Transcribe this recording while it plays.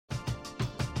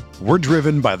We're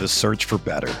driven by the search for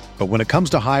better. But when it comes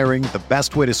to hiring, the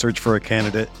best way to search for a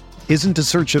candidate isn't to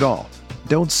search at all.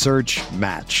 Don't search,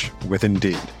 match with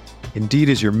Indeed. Indeed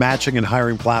is your matching and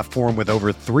hiring platform with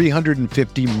over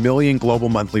 350 million global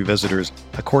monthly visitors,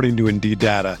 according to Indeed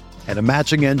data, and a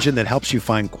matching engine that helps you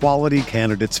find quality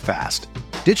candidates fast.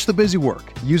 Ditch the busy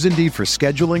work. Use Indeed for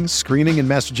scheduling, screening, and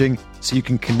messaging so you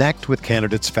can connect with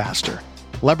candidates faster.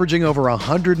 Leveraging over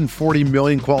 140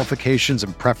 million qualifications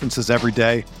and preferences every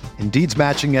day, Indeed's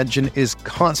matching engine is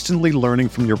constantly learning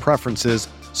from your preferences,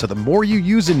 so the more you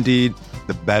use Indeed,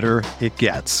 the better it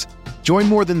gets. Join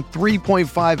more than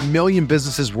 3.5 million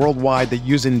businesses worldwide that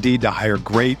use Indeed to hire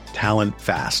great talent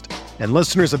fast. And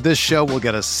listeners of this show will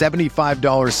get a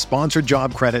 $75 sponsored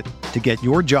job credit to get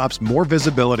your jobs more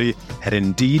visibility at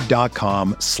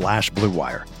Indeed.com/Blue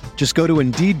Wire. Just go to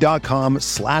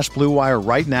Indeed.com/Blue Wire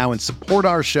right now and support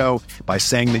our show by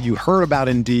saying that you heard about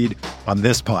Indeed on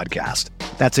this podcast.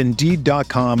 That's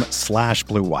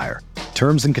Indeed.com/Blue Wire.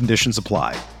 Terms and conditions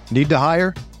apply. Need to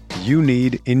hire? You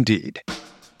need Indeed.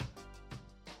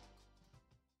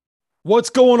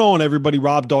 What's going on, everybody?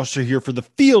 Rob Doster here for the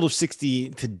Field of 60.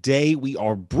 Today, we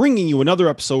are bringing you another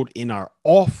episode in our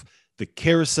Off the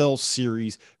Carousel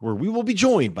series, where we will be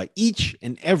joined by each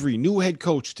and every new head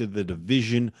coach to the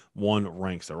Division I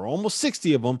ranks. There are almost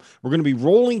 60 of them. We're going to be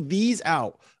rolling these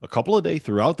out a couple of days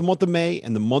throughout the month of May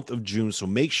and the month of June. So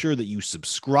make sure that you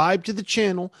subscribe to the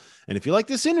channel. And if you like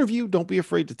this interview, don't be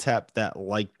afraid to tap that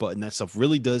like button. That stuff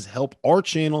really does help our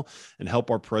channel and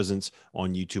help our presence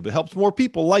on YouTube. It helps more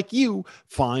people like you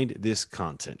find this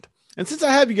content. And since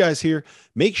I have you guys here,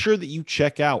 make sure that you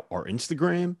check out our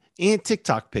Instagram and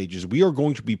TikTok pages. We are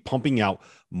going to be pumping out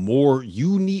more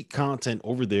unique content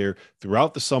over there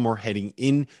throughout the summer heading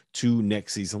into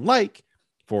next season. Like,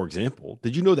 for example,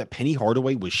 did you know that Penny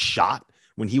Hardaway was shot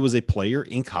when he was a player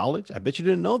in college? I bet you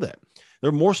didn't know that. There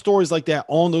are more stories like that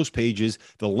on those pages.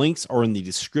 The links are in the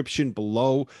description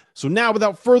below. So now,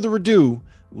 without further ado,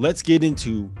 let's get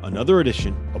into another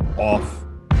edition of Off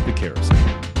the Carousel.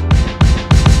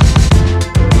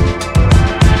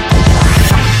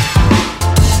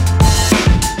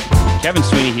 Kevin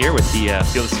Sweeney here with the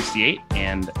Field of 68,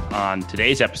 and on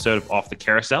today's episode of Off the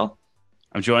Carousel,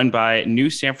 I'm joined by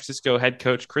new San Francisco head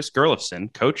coach Chris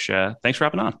Gerlufsen. Coach, thanks for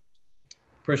hopping on.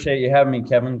 Appreciate you having me,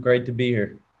 Kevin. Great to be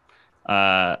here.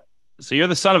 So you're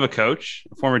the son of a coach,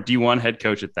 a former D1 head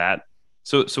coach at that.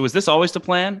 So was this always the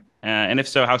plan? And if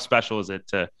so, how special is it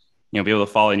to be able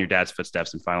to follow in your dad's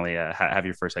footsteps and finally have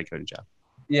your first head coaching job?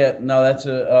 Yeah, no, that's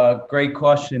a great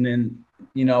question. And,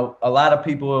 a lot of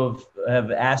people have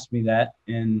asked me that.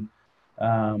 And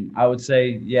I would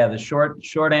say, yeah, the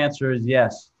short answer is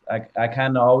yes. I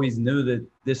kind of always knew that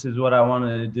this is what I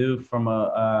wanted to do from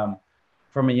a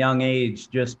young age,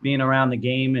 just being around the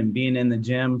game and being in the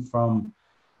gym from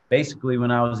basically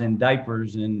when I was in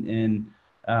diapers. And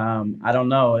I don't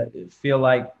know, I feel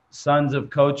like sons of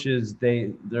coaches,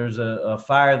 there's a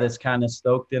fire that's kind of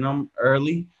stoked in them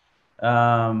early.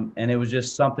 And it was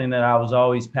just something that I was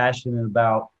always passionate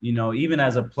about. Even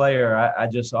as a player, I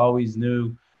just always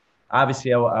knew,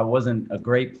 obviously I wasn't a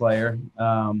great player,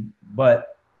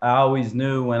 but I always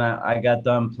knew when I got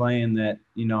done playing that,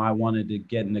 I wanted to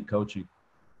get into coaching.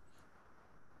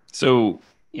 So,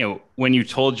 when you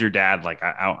told your dad, like,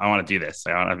 I want to do this,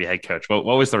 I want to be a head coach, what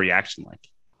was the reaction like?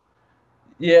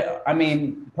 Yeah, I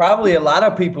mean, probably a lot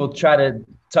of people try to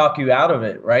talk you out of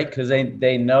it, right? Because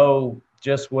they know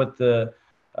just what the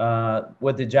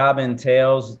job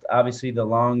entails. Obviously, the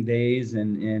long days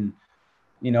and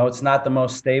it's not the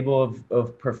most stable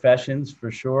of professions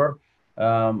for sure.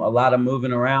 A lot of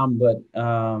moving around, but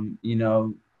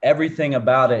everything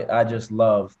about it I just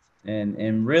loved.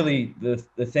 And really the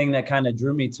thing that kind of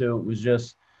drew me to it was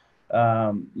just,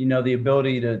 the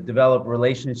ability to develop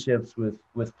relationships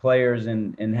with players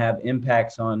and have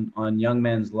impacts on young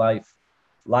men's lives.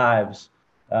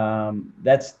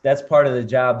 That's part of the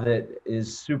job that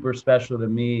is super special to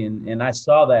me. And I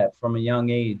saw that from a young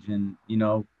age. And,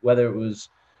 whether it was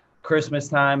Christmas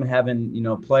time, having,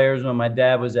 players, when my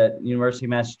dad was at University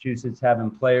of Massachusetts,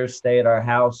 having players stay at our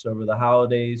house over the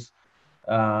holidays,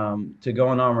 to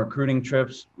going on recruiting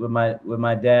trips with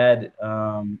my dad.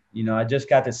 I just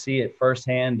got to see it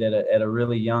firsthand at a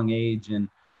really young age. And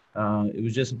it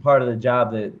was just a part of the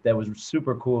job that was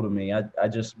super cool to me. I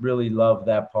just really love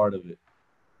that part of it.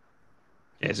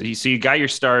 Yeah, so you got your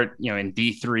start, in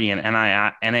D3 and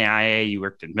NAIA. You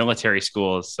worked in military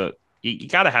schools, so you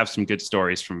got to have some good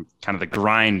stories from kind of the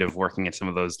grind of working at some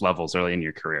of those levels early in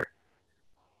your career.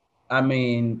 I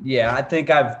mean, yeah, I think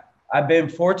I've been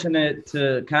fortunate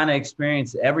to kind of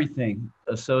experience everything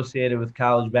associated with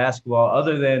college basketball,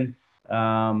 other than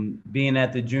being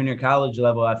at the junior college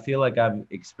level, I feel like I've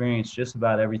experienced just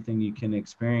about everything you can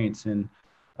experience. And,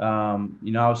 I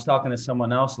was talking to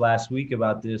someone else last week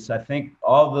about this. I think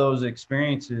all those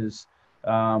experiences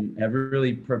have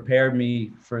really prepared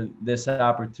me for this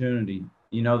opportunity.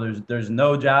 There's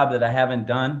no job that I haven't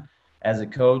done as a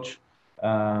coach,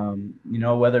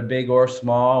 whether big or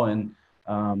small. And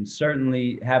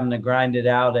certainly having to grind it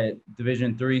out at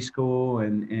Division III school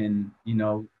and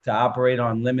to operate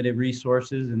on limited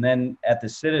resources. And then at the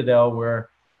Citadel where,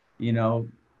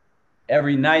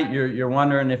 every night you're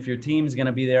wondering if your team's going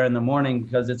to be there in the morning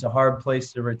because it's a hard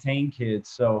place to retain kids.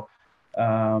 So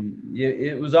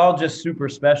it was all just super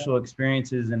special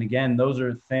experiences. And again, those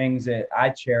are things that I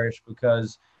cherish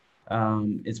because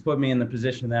it's put me in the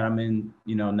position that I'm in,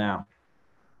 now.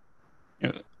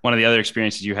 One of the other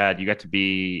experiences you had, you got to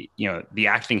be, the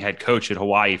acting head coach at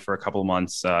Hawaii for a couple of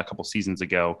months, a couple seasons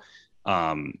ago.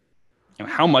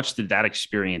 How much did that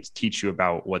experience teach you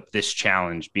about what this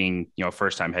challenge being,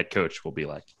 first-time head coach will be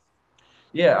like?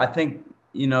 Yeah, I think,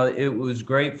 it was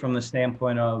great from the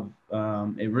standpoint of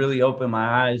it really opened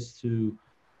my eyes to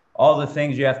all the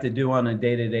things you have to do on a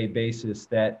day-to-day basis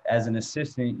that as an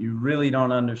assistant, you really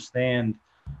don't understand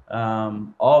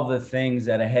all the things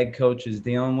that a head coach is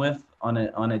dealing with on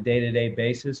a day-to-day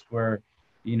basis where,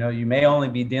 you may only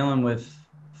be dealing with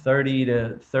 30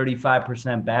 to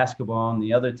 35% basketball, and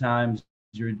the other times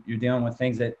you're dealing with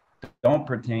things that don't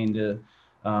pertain to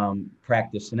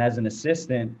practice. And as an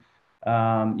assistant,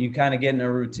 you kind of get in a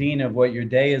routine of what your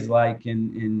day is like,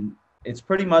 and it's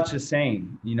pretty much the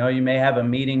same. You may have a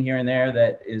meeting here and there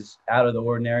that is out of the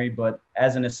ordinary, but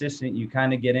as an assistant, you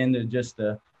kind of get into just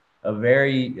a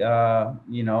very,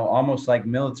 almost like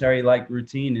military-like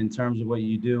routine in terms of what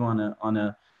you do on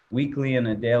a weekly and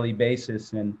a daily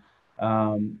basis. And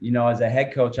as a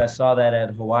head coach, I saw that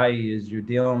at Hawaii is you're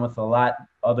dealing with a lot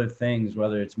other things,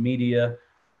 whether it's media,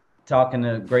 talking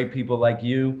to great people like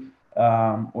you,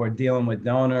 or dealing with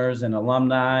donors and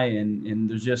alumni. And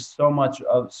there's just so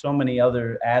many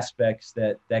other aspects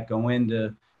that go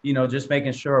into, just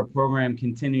making sure a program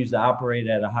continues to operate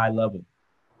at a high level.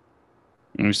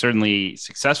 And you're certainly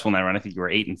successful in that run. I think you were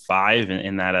 8-5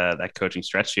 in that coaching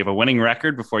stretch. Do you have a winning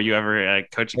record before you ever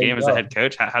coach a game as a head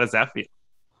coach? How does that feel?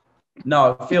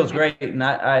 No, it feels great. And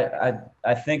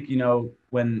I think,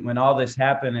 when all this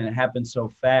happened and it happened so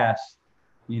fast,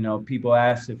 people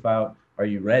ask are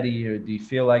you ready or do you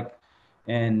feel like,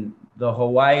 and the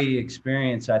Hawaii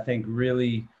experience, I think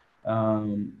really,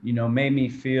 made me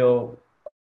feel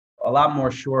a lot more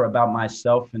sure about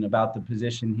myself and about the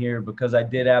position here because I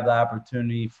did have the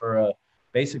opportunity for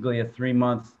basically a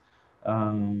 3-month,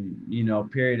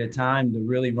 period of time to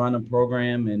really run a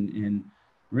program and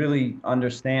really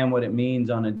understand what it means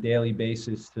on a daily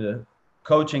basis to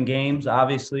coach in games,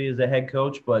 obviously as a head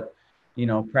coach, but,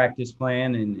 practice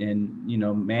plan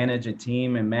and manage a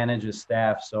team and manage a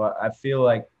staff. So I feel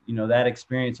like, that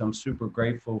experience, I'm super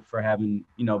grateful for having,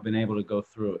 been able to go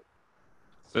through it.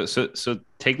 So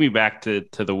take me back to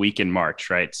the week in March,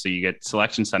 right? So you get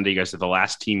selection Sunday, you guys are the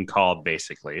last team called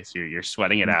basically. So you're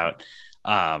sweating it out.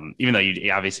 Even though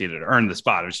you obviously had earned the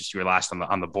spot, it was just you were last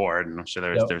on the board, and I'm sure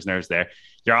there's nerves there.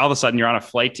 You're all of a sudden you're on a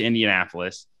flight to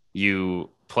Indianapolis. You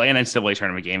play an NCAA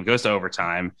tournament game, goes to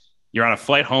overtime. You're on a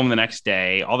flight home the next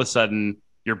day. All of a sudden,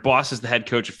 your boss is the head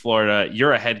coach of Florida.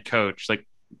 You're a head coach. Like,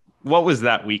 what was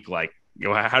that week like?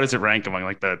 How does it rank among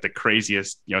like the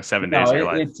craziest 7 days of your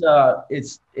life?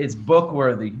 It's book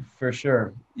worthy for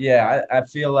sure. Yeah, I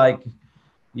feel like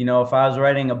if I was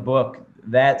writing a book,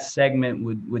 that segment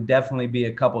would definitely be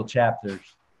a couple chapters.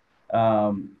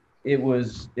 It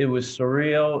was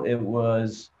surreal. It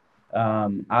was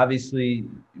obviously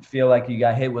feel like you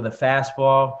got hit with a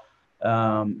fastball.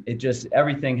 It just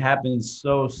everything happened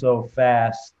so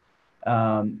fast.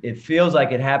 It feels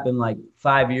like it happened like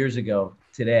 5 years ago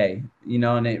today,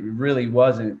 and it really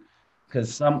wasn't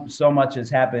because so much has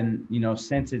happened,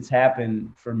 since it's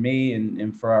happened for me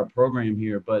and for our program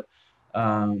here. But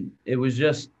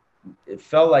it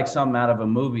felt like something out of a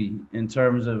movie in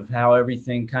terms of how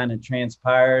everything kind of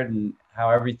transpired and how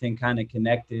everything kind of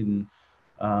connected. And,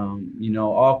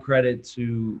 all credit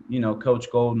to, Coach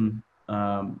Golden,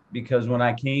 because when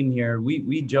I came here,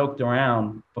 we joked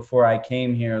around before I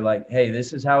came here, like, hey,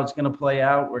 this is how it's going to play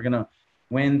out. We're going to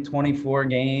win 24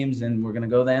 games and we're going to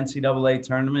go to the NCAA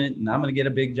tournament and I'm going to get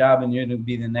a big job and you're going to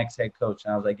be the next head coach.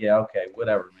 And I was like, yeah, okay,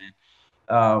 whatever,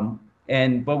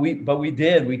 man. But we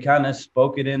did, we kind of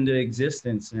spoke it into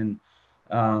existence. And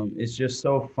it's just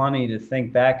so funny to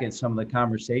think back at some of the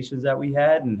conversations that we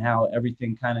had and how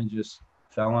everything kind of just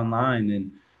fell in line.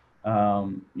 And,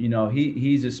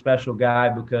 he's a special guy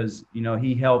because,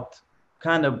 he helped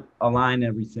kind of align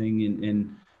everything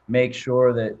and make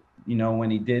sure that, when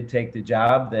he did take the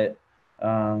job, that,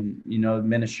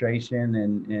 administration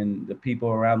and the people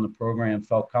around the program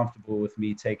felt comfortable with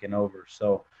me taking over.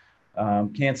 So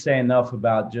can't say enough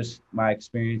about just my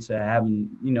experience of having,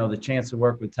 the chance to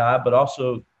work with Todd, but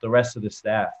also the rest of the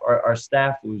staff. Our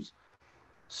staff was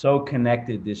so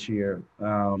connected this year,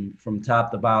 from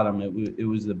top to bottom. It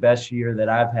was the best year that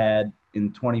I've had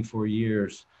in 24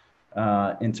 years,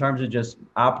 in terms of just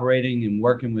operating and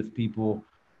working with people,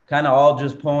 kind of all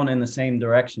just pulling in the same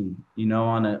direction,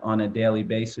 on a daily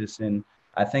basis. And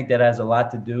I think that has a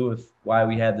lot to do with why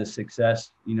we had the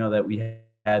success, that we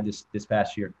had this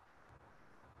past year.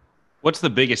 What's the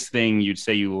biggest thing you'd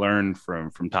say you learned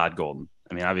from Todd Golden?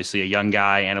 I mean, obviously a young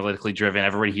guy, analytically driven.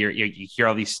 Everybody here, you hear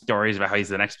all these stories about how he's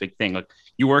the next big thing. Look,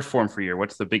 you worked for him for a year.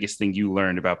 What's the biggest thing you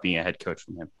learned about being a head coach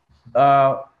from him?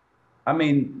 I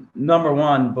mean, number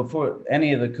one, before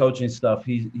any of the coaching stuff,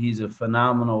 he's a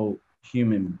phenomenal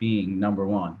human being, number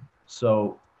one.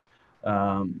 So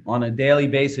on a daily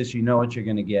basis, you know what you're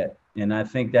going to get. And I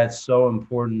think that's so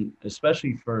important,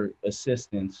 especially for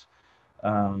assistants.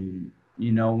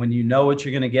 When you know what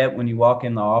you're going to get when you walk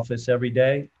in the office every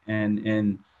day,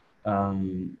 and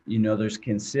there's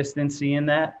consistency in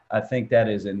that. I think that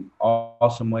is an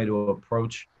awesome way to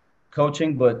approach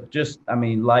coaching, but just,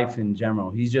 life in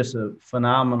general. He's just a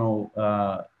phenomenal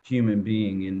human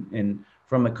being. And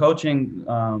from a coaching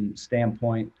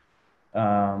standpoint,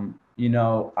 I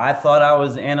thought I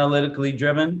was analytically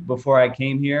driven before I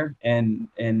came here, and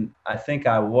I think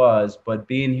I was, but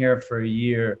being here for a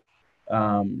year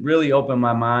really opened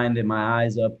my mind and my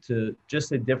eyes up to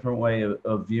just a different way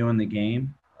of viewing the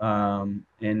game.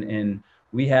 And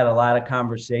we had a lot of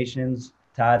conversations,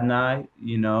 Todd and I,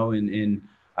 and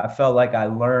I felt like I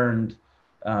learned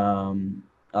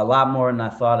a lot more than I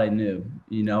thought I knew,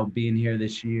 being here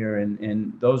this year.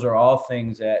 And those are all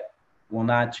things that will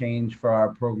not change for our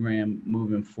program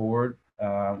moving forward.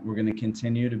 We're going to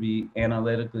continue to be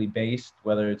analytically based,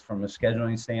 whether it's from a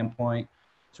scheduling standpoint,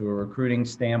 to a recruiting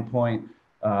standpoint,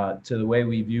 to the way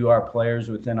we view our players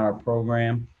within our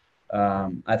program.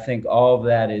 I think all of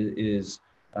that is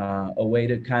a way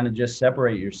to kind of just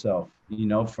separate yourself,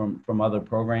 from other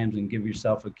programs and give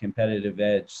yourself a competitive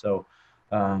edge. So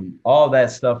all of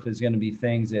that stuff is going to be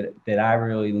things that I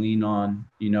really lean on,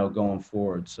 going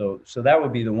forward. So that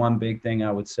would be the one big thing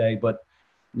I would say. But,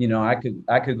 I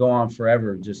could go on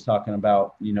forever just talking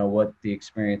about, what the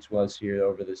experience was here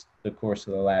over the course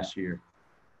of the last year.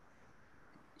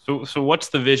 So what's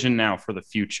the vision now for the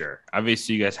future?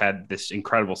 Obviously, you guys had this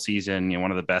incredible season,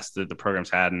 one of the best that the program's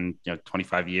had in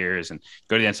 25 years, and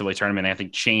go to the NCAA tournament, and I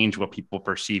think change what people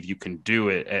perceive you can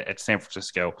do at San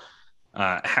Francisco.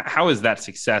 How has that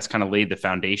success kind of laid the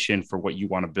foundation for what you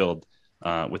want to build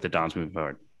with the Dons moving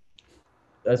forward?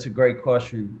 That's a great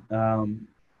question.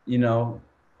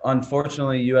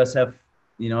 Unfortunately, USF,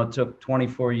 took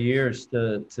 24 years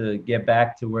to get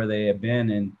back to where they have been.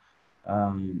 And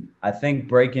I think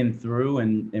breaking through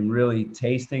and really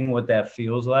tasting what that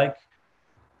feels like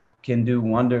can do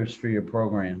wonders for your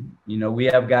program. We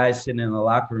have guys sitting in the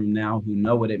locker room now who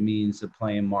know what it means to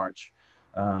play in March,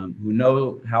 who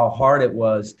know how hard it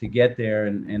was to get there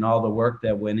and all the work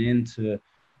that went into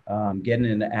getting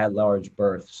an at-large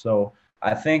berth. So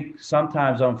I think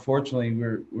sometimes, unfortunately,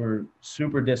 we're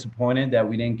super disappointed that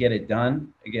we didn't get it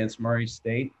done against Murray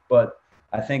State. But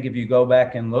I think if you go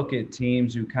back and look at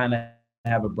teams who kind of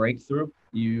have a breakthrough,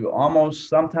 you almost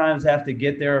sometimes have to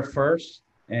get there first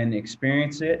and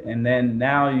experience it. And then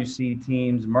now you see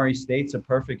teams, Murray State's a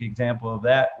perfect example of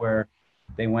that, where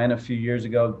they went a few years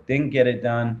ago, didn't get it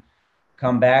done,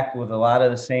 come back with a lot of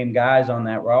the same guys on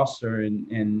that roster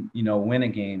and win a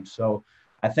game. So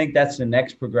I think that's the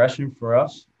next progression for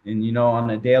us. And, on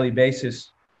a daily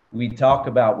basis, we talk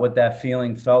about what that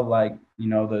feeling felt like.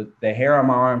 The hair on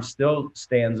my arm still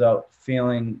stands up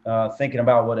thinking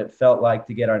about what it felt like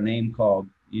to get our name called,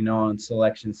 on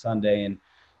Selection Sunday, and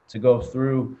to go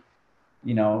through,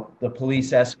 the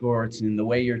police escorts and the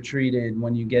way you're treated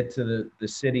when you get to the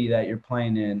city that you're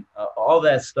playing in. All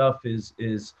that stuff is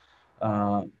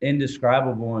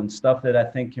indescribable, and stuff that I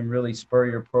think can really spur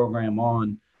your program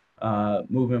on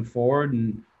moving forward.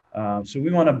 And so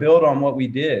we want to build on what we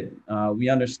did. We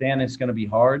understand it's going to be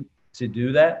hard to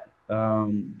do that.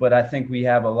 But I think we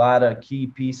have a lot of key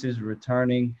pieces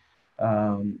returning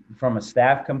from a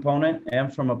staff component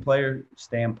and from a player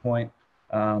standpoint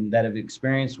that have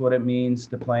experienced what it means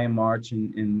to play in March,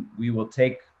 and we will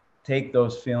take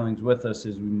those feelings with us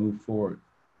as we move forward.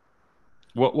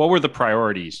 What were the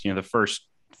priorities, the first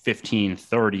 15,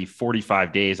 30,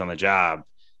 45 days on the job?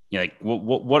 like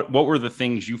what were the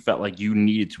things you felt like you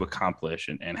needed to accomplish,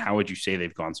 and how would you say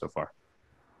they've gone so far?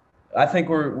 I think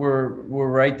we're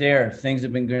right there. Things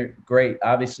have been great.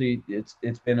 Obviously,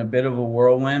 it's been a bit of a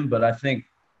whirlwind, but I think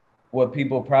what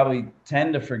people probably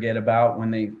tend to forget about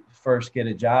when they first get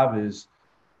a job is,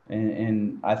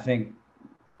 and I think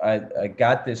I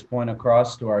got this point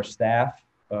across to our staff,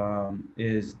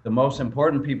 is the most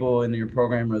important people in your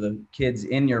program are the kids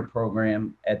in your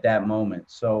program at that moment.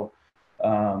 So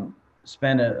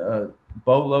spend a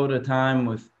boatload of time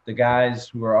with the guys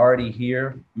who are already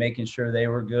here, making sure they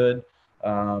were good,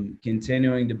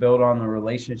 continuing to build on the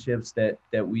relationships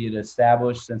that we had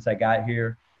established since I got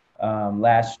here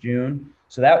last June.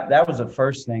 So that was the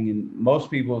first thing. And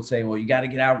most people would say, well, you got to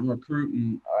get out and recruit.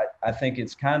 And I think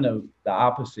it's kind of the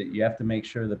opposite. You have to make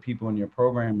sure the people in your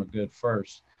program are good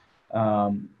first.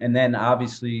 And then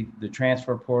obviously the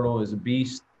transfer portal is a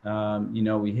beast.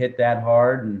 We hit that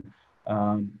hard,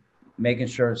 and making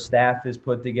sure staff is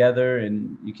put together,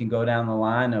 and you can go down the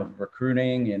line of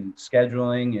recruiting and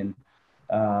scheduling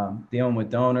and dealing with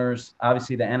donors.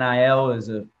 Obviously the NIL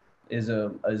is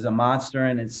a monster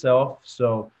in itself.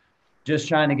 So just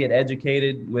trying to get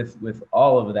educated with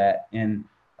all of that. And,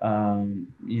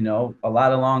 a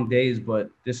lot of long days, but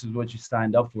this is what you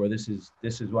signed up for. This is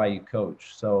why you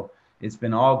coach. So it's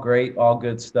been all great, all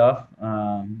good stuff.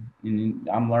 And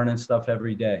I'm learning stuff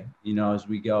every day, as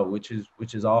we go, which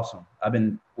is awesome. I've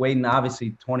been waiting,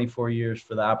 obviously, 24 years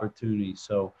for the opportunity.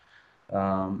 So,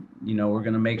 we're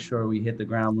going to make sure we hit the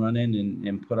ground running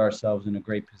and put ourselves in a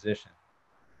great position.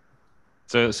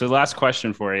 So last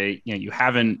question for you. You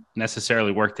haven't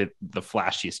necessarily worked at the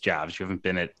flashiest jobs. You haven't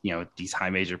been at, these high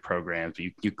major programs.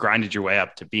 You grinded your way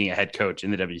up to being a head coach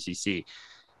in the WCC.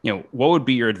 What would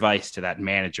be your advice to that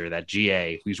manager, that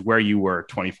GA, who's where you were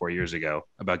 24 years ago,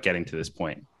 about getting to this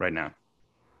point right now?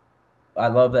 I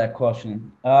love that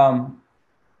question. I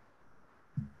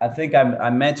think I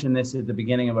mentioned this at the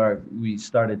beginning of we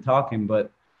started talking, but,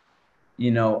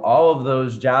 all of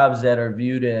those jobs that are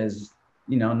viewed as,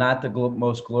 not the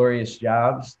most glorious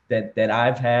jobs that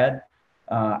I've had,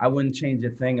 I wouldn't change a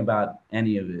thing about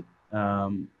any of it.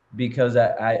 Because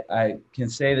I can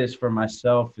say this for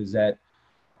myself, is that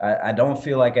I don't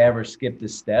feel like I ever skipped a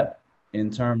step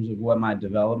in terms of what my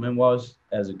development was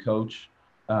as a coach.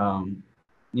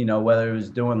 Whether it was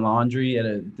doing laundry at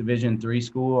a Division III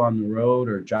school on the road,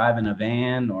 or driving a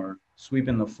van, or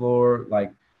sweeping the floor,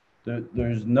 like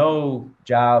there's no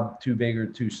job too big or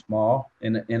too small.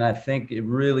 And I think it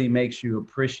really makes you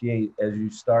appreciate, as you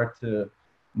start to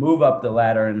move up the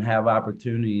ladder and have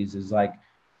opportunities, is like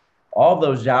all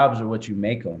those jobs are what you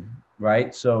make them,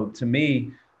 right? So to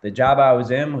me, the job I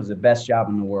was in was the best job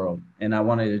in the world. And I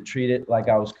wanted to treat it like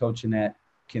I was coaching at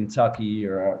Kentucky,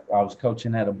 or I was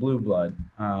coaching at a Blue Blood.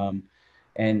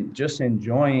 And just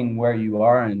enjoying where you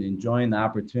are and enjoying the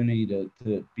opportunity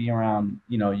to be around,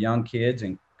 young kids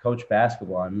and coach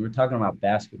basketball. I mean, we're talking about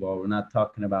basketball. We're not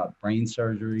talking about brain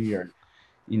surgery, or,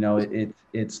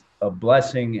 it's a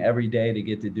blessing every day to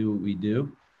get to do what we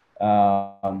do.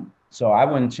 So I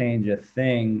wouldn't change a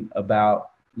thing about,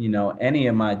 any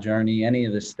of my journey, any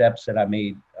of the steps that I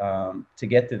made to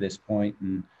get to this point.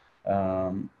 And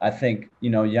I think,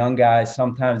 young guys,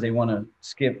 sometimes they want to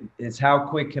skip. It's how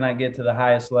quick can I get to the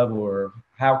highest level, or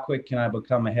how quick can I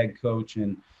become a head coach?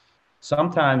 And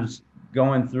sometimes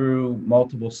going through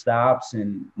multiple stops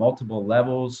and multiple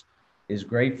levels is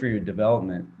great for your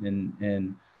development.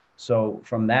 And so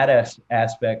from that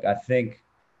aspect, I think,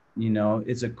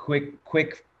 it's a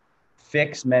quick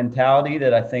fix mentality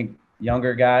that I think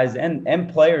younger guys and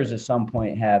players at some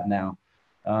point have now,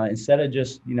 instead of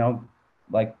just,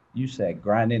 like you said,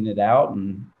 grinding it out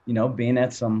and, being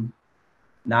at some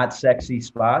not sexy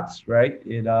spots, right?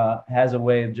 It has a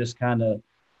way of just kind of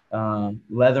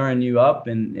leathering you up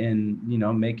and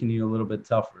making you a little bit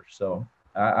tougher. So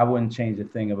I wouldn't change a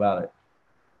thing about it.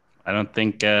 I don't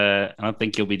think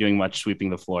you'll be doing much sweeping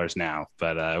the floors now,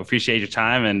 but I appreciate your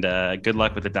time, and good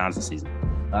luck with the Dons this season.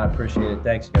 I appreciate it.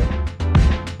 Thanks, guys.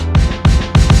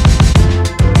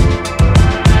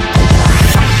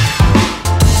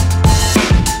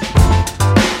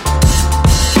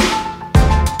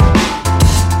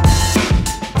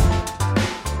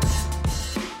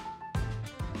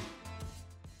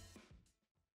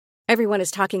 Everyone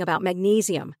is talking about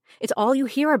magnesium. It's all you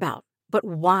hear about. But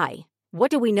why?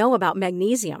 What do we know about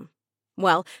magnesium?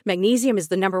 Well, magnesium is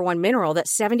the number one mineral that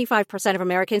 75% of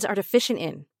Americans are deficient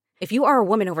in. If you are a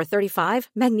woman over 35,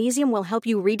 magnesium will help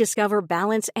you rediscover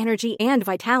balance, energy, and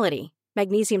vitality.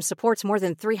 Magnesium supports more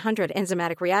than 300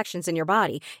 enzymatic reactions in your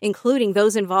body, including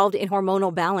those involved in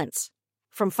hormonal balance.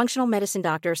 From functional medicine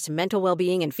doctors to mental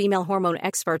well-being and female hormone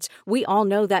experts, we all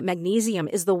know that magnesium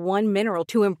is the one mineral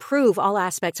to improve all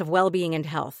aspects of well-being and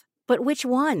health. But which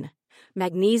one?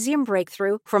 Magnesium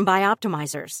Breakthrough from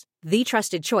Bioptimizers, the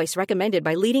trusted choice recommended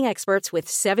by leading experts with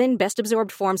 7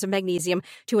 best-absorbed forms of magnesium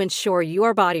to ensure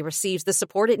your body receives the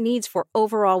support it needs for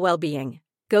overall well-being.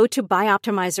 Go to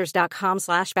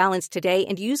bioptimizers.com/balance today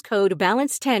and use code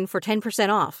BALANCE10 for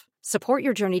 10% off. Support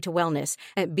your journey to wellness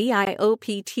at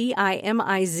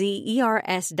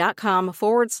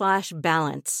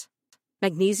bioptimizers.com/balance.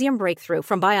 Magnesium Breakthrough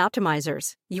from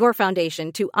Bioptimizers, your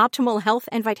foundation to optimal health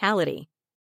and vitality.